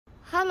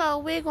Hello,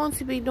 we're going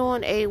to be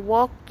doing a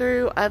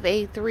walkthrough of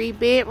a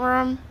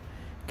 3-bedroom,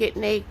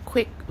 getting a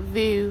quick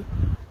view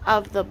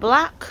of the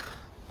block.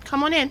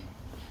 Come on in.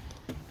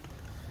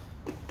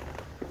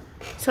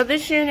 So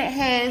this unit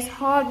has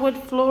hardwood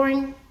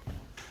flooring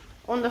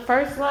on the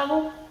first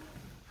level.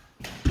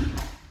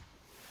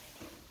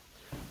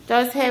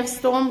 Does have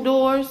storm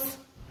doors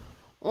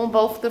on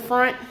both the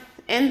front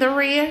and the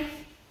rear.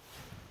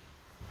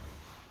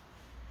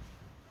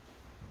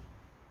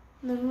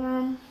 Living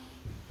room.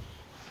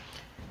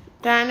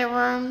 Dining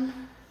room.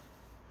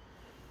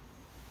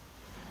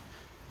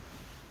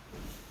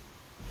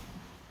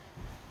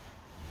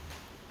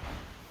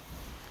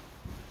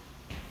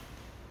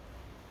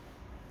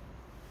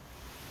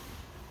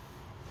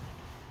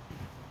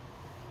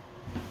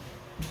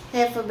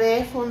 Half a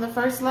bath on the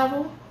first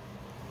level.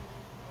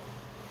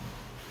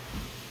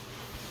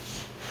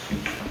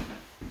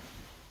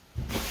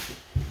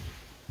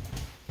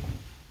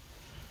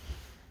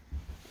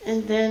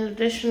 And then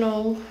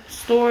additional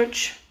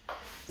storage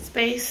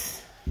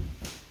space,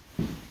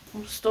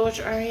 storage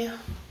area.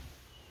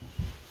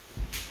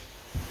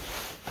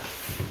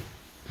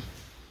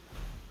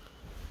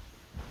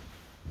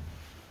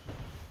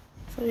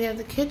 So we have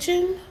the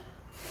kitchen,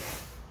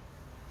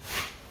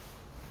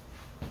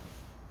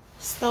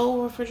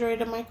 stove,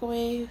 refrigerator,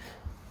 microwave,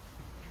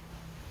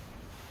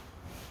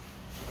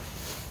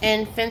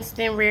 and fenced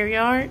in rear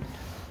yard.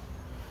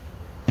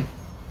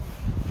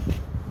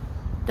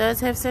 Does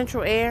have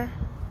central air,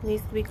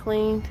 needs to be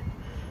cleaned.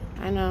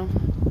 I know.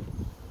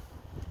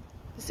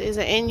 This is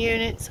an in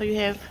unit, so you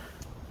have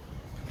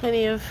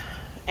plenty of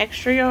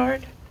extra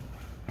yard.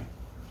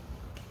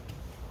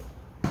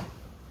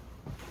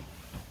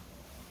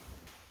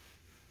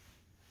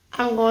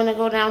 I'm going to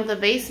go down the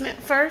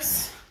basement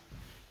first.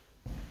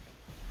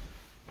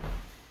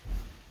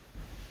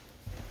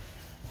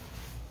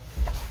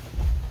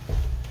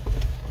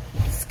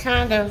 It's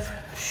kind of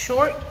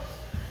short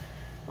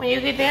when you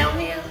get down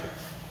here.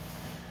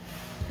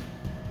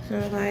 So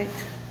like,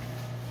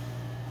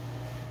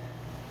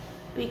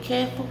 be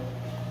careful.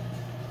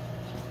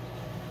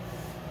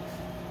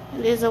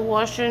 It is a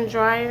washer and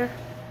dryer.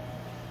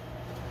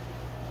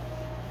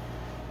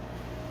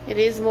 It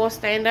is more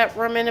stand-up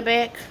room in the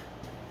back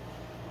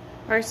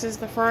versus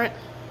the front.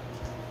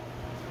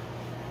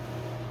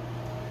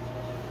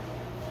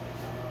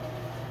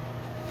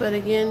 But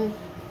again,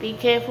 be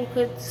careful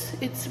because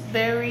it's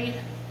very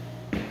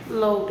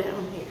low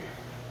down here.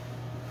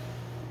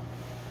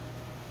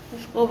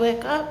 Let's go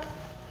back up.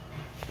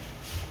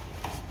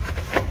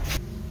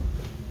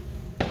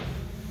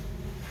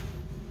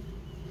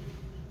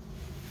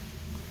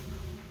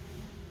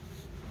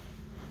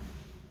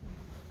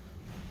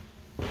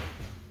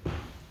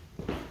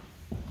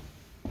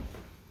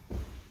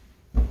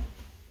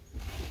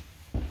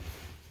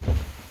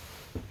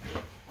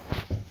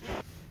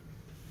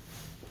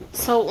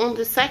 So on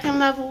the second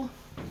level,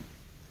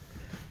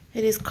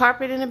 it is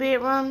carpet in the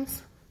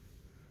bedrooms.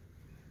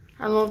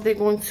 I don't know if they're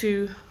going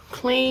to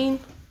clean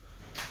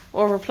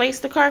or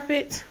replace the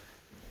carpet.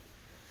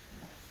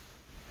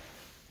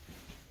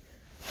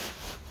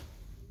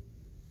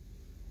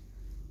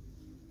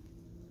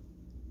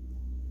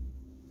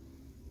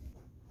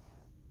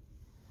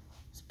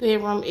 This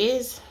bedroom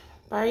is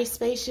very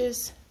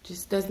spacious,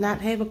 just does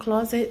not have a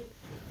closet.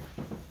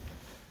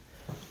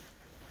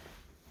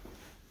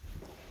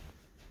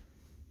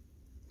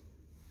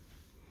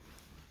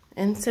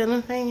 And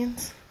ceiling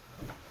fans.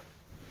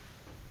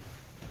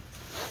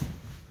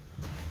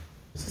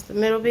 This is the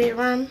middle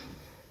bedroom.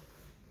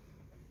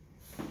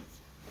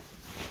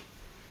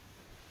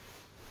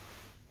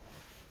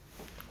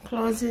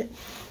 Closet.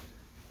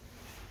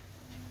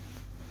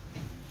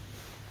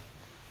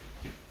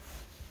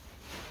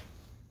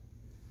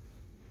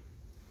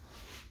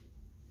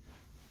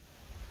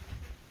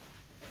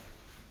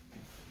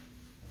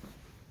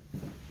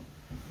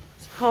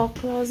 Hall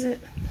closet.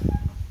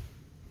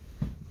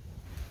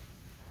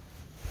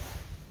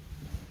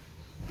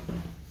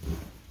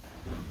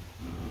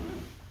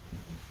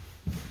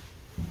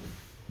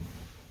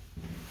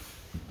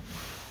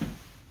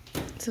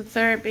 It's the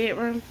third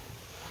bedroom.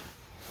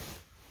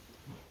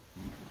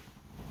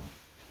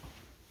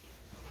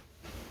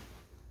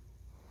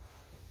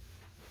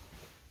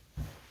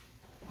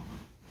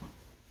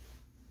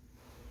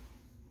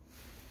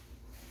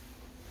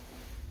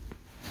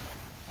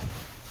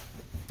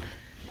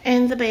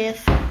 And the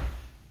bath.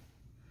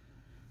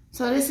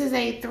 So this is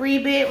a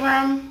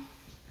 3-bedroom,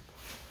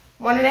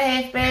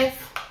 1.5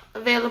 bath,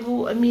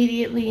 available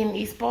immediately in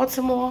East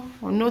Baltimore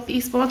or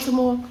Northeast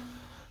Baltimore.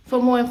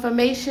 For more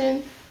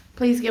information,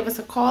 please give us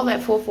a call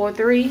at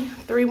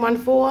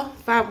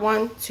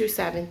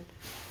 443-314-5127.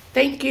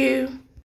 Thank you.